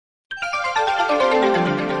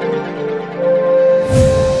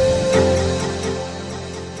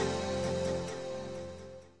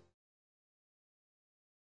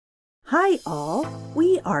Hi all,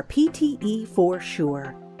 we are PTE for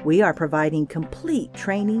sure. We are providing complete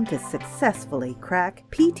training to successfully crack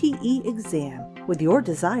PTE Exam with your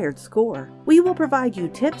desired score. We will provide you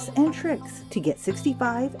tips and tricks to get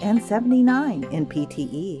 65 and 79 in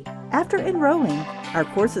PTE. After enrolling, our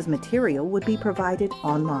course's material would be provided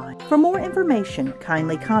online. For more information,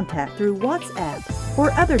 kindly contact through WhatsApp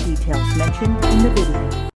or other details mentioned in the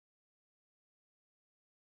video.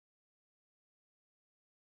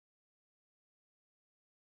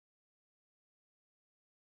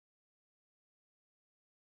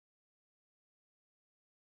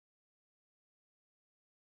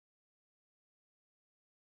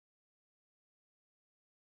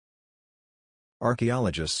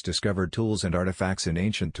 Archaeologists discovered tools and artifacts in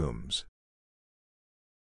ancient tombs.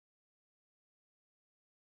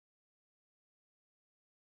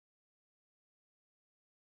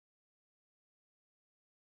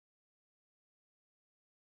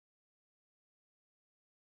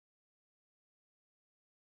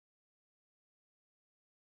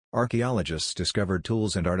 Archaeologists discovered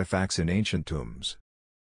tools and artifacts in ancient tombs.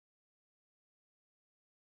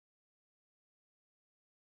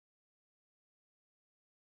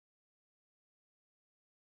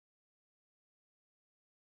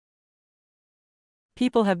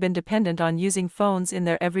 People have been dependent on using phones in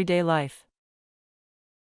their everyday life.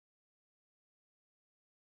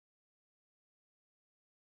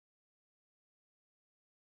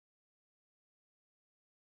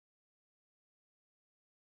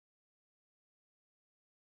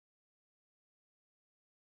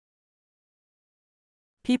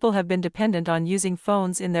 People have been dependent on using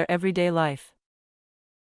phones in their everyday life.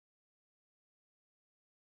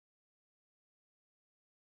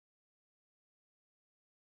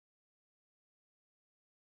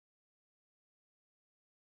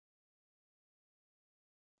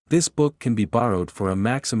 This book can be borrowed for a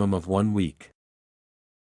maximum of 1 week.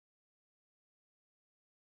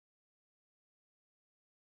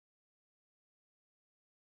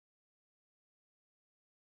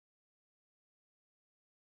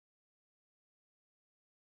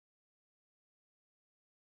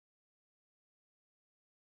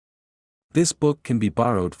 This book can be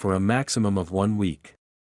borrowed for a maximum of 1 week.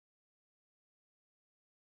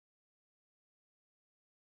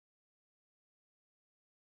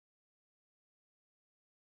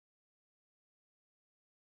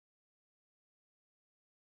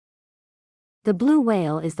 The blue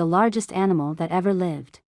whale is the largest animal that ever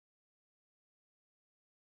lived.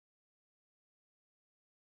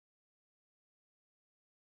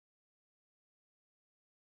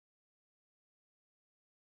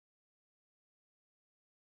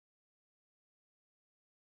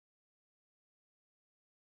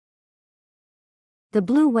 The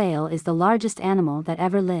blue whale is the largest animal that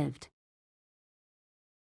ever lived.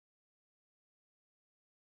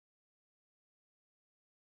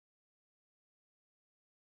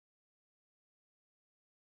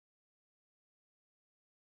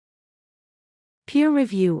 Peer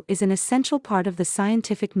review is an essential part of the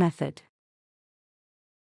scientific method.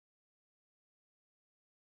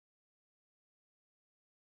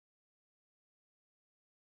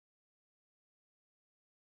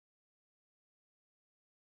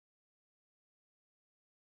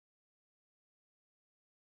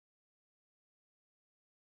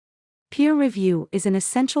 Peer review is an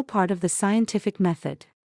essential part of the scientific method.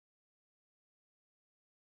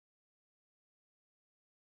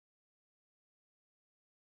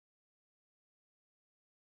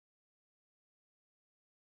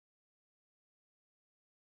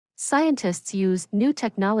 Scientists use new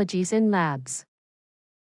technologies in labs.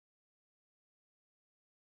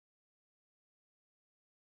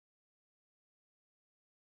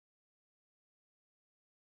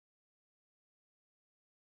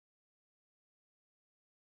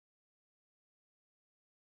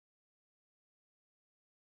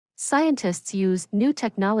 Scientists use new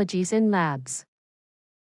technologies in labs.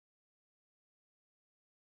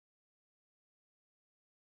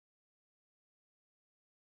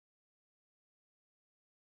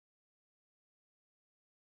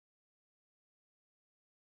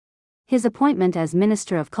 His appointment as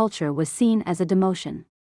Minister of Culture was seen as a demotion.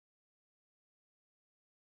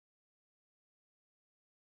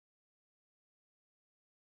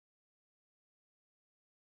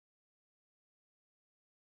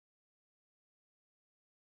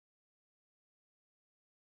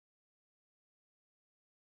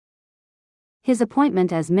 His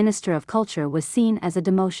appointment as Minister of Culture was seen as a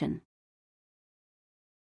demotion.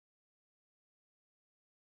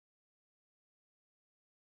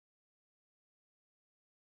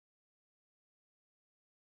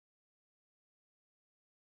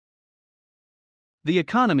 The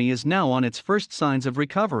economy is now on its first signs of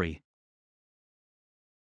recovery.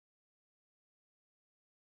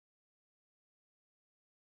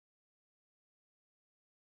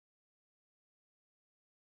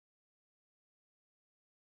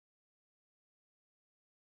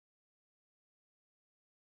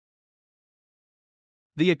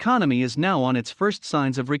 The economy is now on its first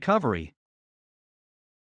signs of recovery.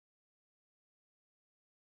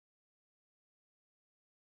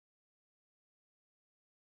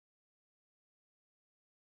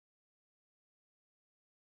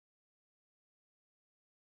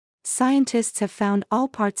 Scientists have found all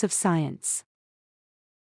parts of science.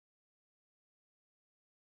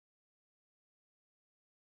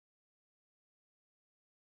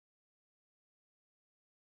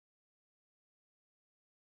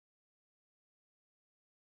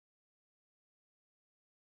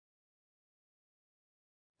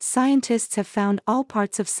 Scientists have found all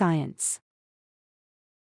parts of science.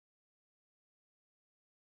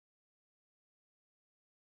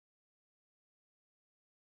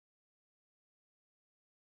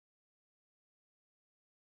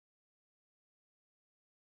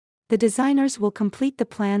 The designers will complete the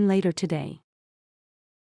plan later today.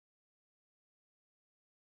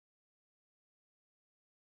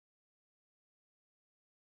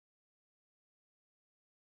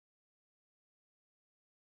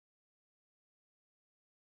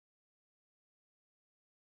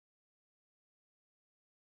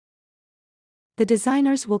 The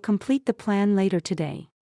designers will complete the plan later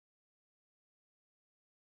today.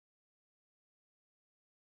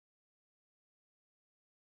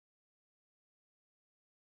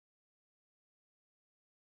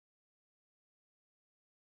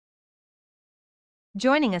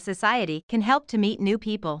 Joining a society can help to meet new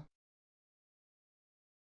people.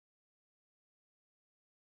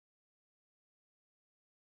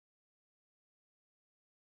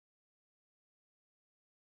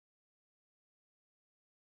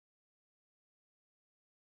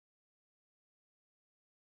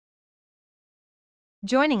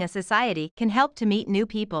 Joining a society can help to meet new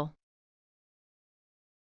people.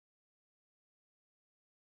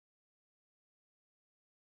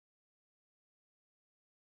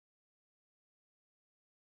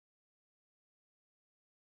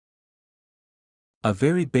 A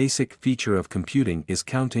very basic feature of computing is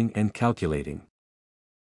counting and calculating.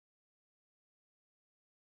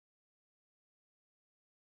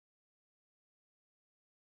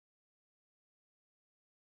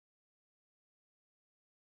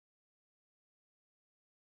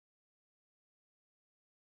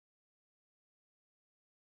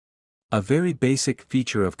 A very basic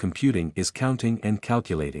feature of computing is counting and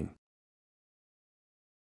calculating.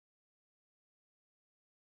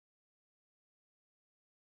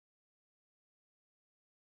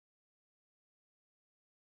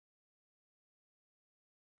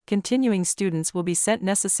 Continuing students will be sent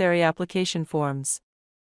necessary application forms.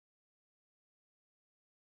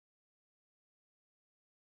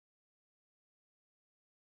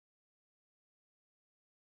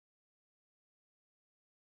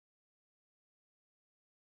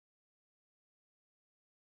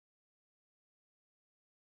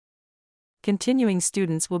 Continuing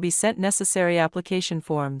students will be sent necessary application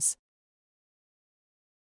forms.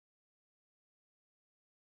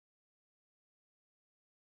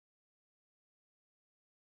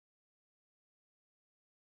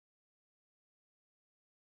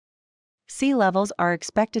 Sea levels are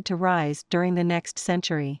expected to rise during the next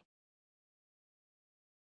century.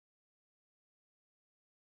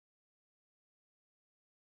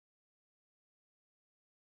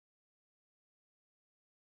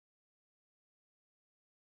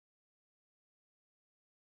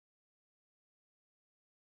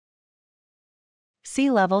 Sea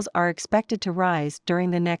levels are expected to rise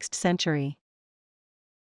during the next century.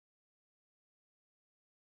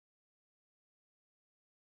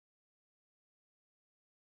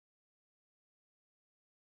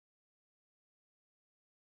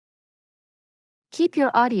 Keep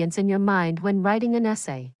your audience in your mind when writing an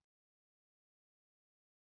essay.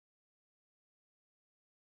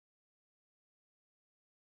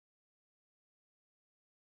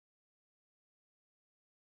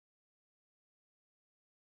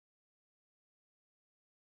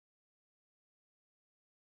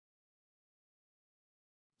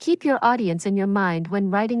 Keep your audience in your mind when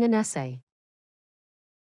writing an essay.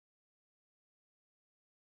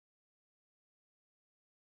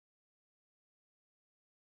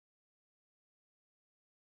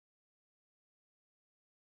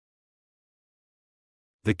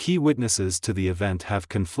 The key witnesses to the event have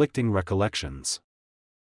conflicting recollections.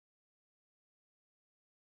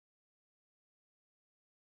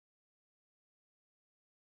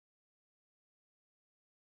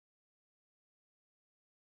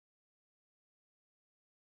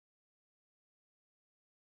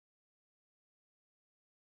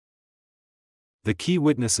 The key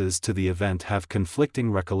witnesses to the event have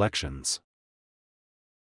conflicting recollections.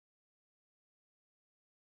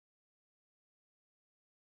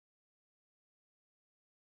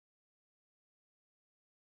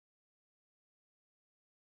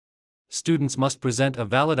 Students must present a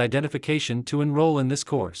valid identification to enroll in this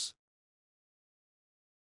course.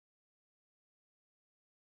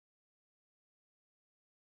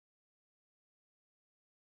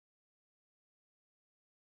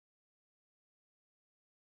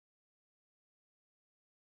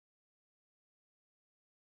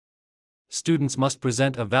 Students must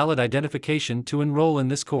present a valid identification to enroll in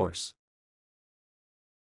this course.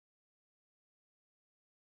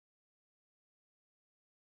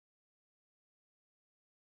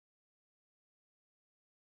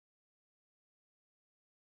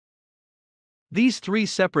 These 3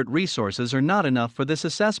 separate resources are not enough for this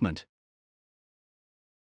assessment.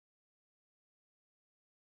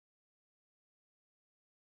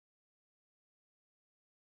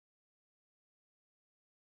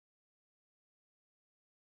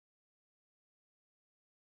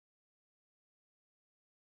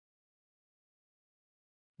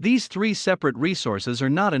 These 3 separate resources are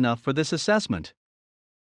not enough for this assessment.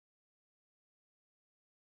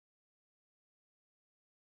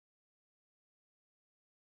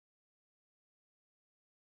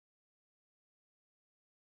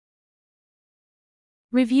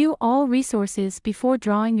 Review all resources before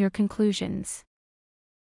drawing your conclusions.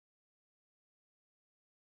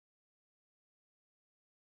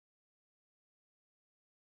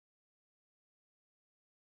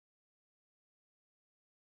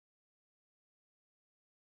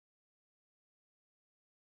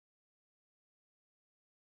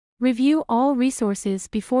 Review all resources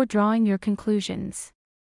before drawing your conclusions.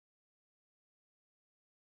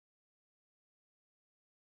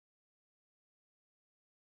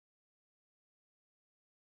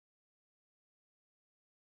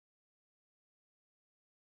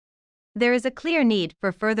 There is a clear need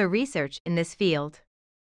for further research in this field.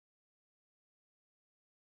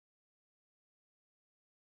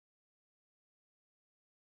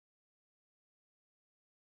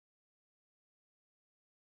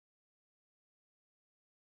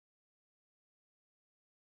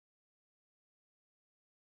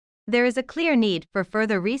 There is a clear need for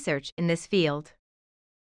further research in this field.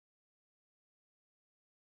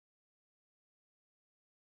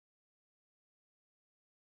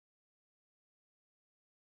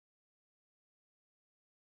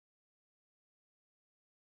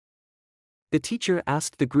 The teacher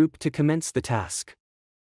asked the group to commence the task.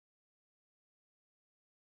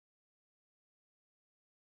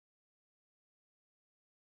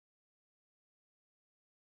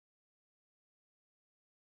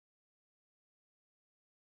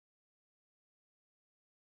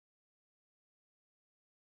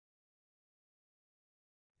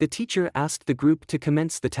 The teacher asked the group to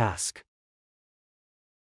commence the task.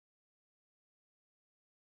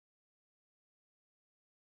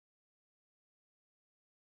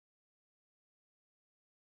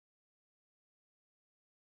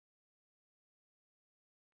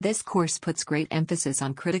 This course puts great emphasis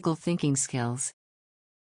on critical thinking skills.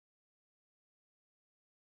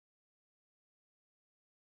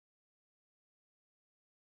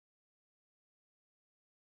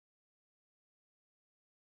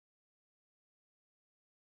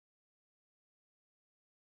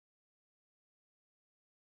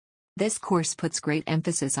 This course puts great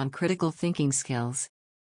emphasis on critical thinking skills.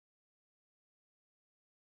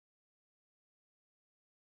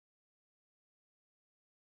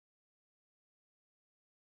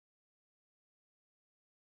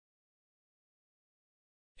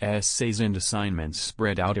 Essays and assignments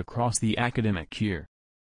spread out across the academic year.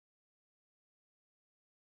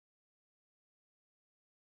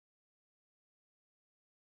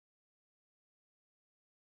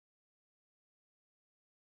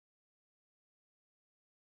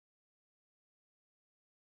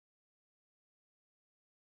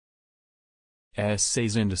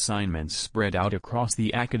 Essays and assignments spread out across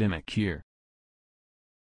the academic year.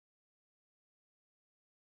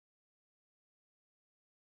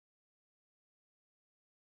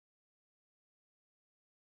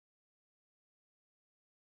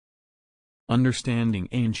 Understanding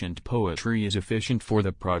ancient poetry is efficient for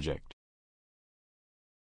the project.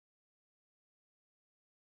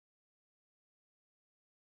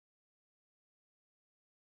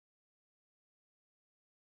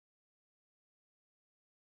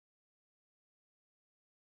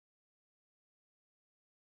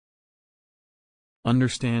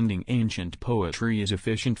 Understanding ancient poetry is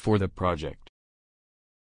efficient for the project.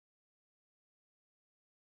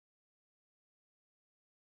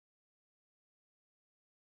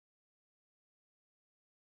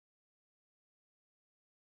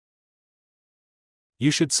 You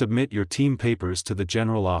should submit your team papers to the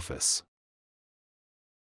general office.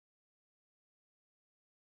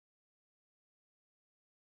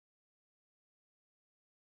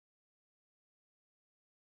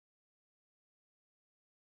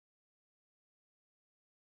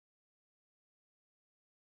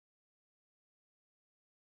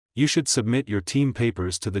 You should submit your team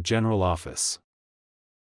papers to the general office.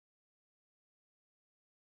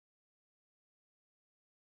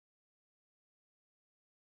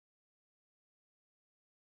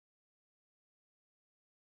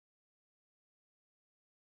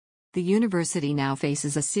 The university now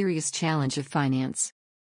faces a serious challenge of finance.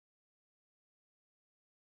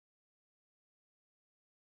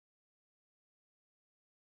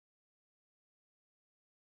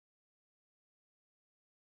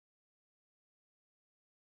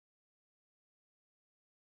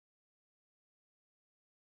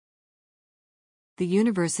 The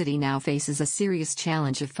university now faces a serious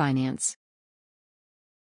challenge of finance.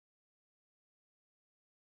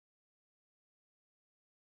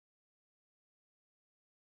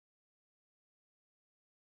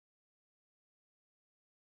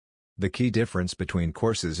 The key difference between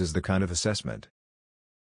courses is the kind of assessment.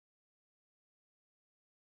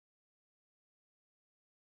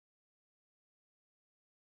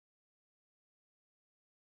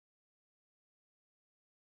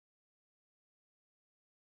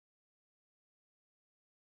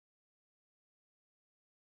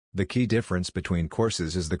 The key difference between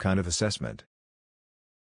courses is the kind of assessment.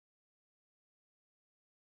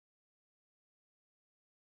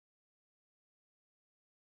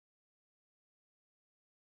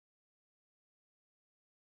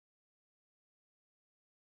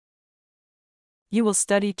 You will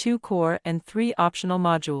study 2 core and 3 optional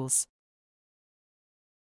modules.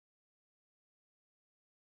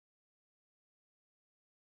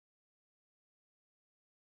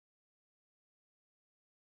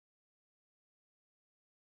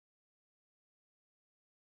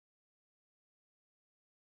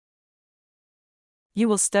 You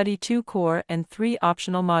will study 2 core and 3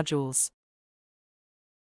 optional modules.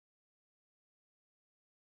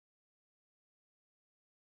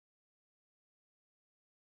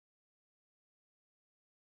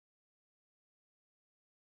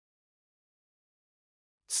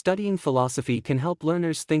 Studying philosophy can help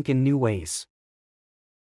learners think in new ways.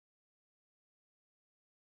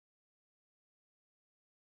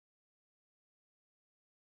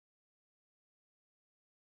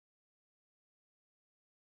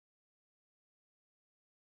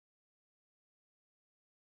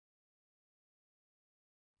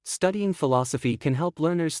 Studying philosophy can help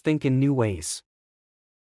learners think in new ways.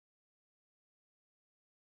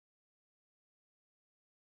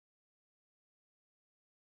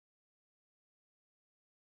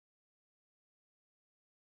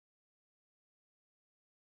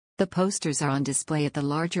 The posters are on display at the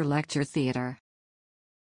larger lecture theater.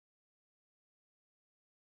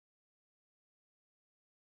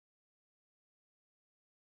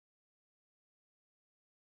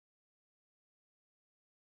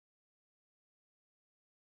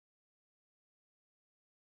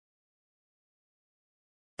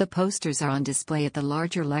 The posters are on display at the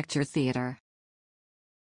larger lecture theater.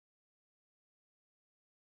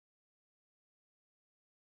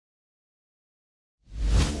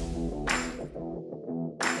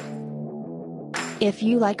 If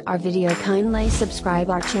you like our video, kindly subscribe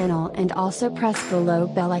our channel and also press below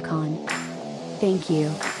bell icon. Thank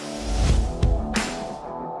you.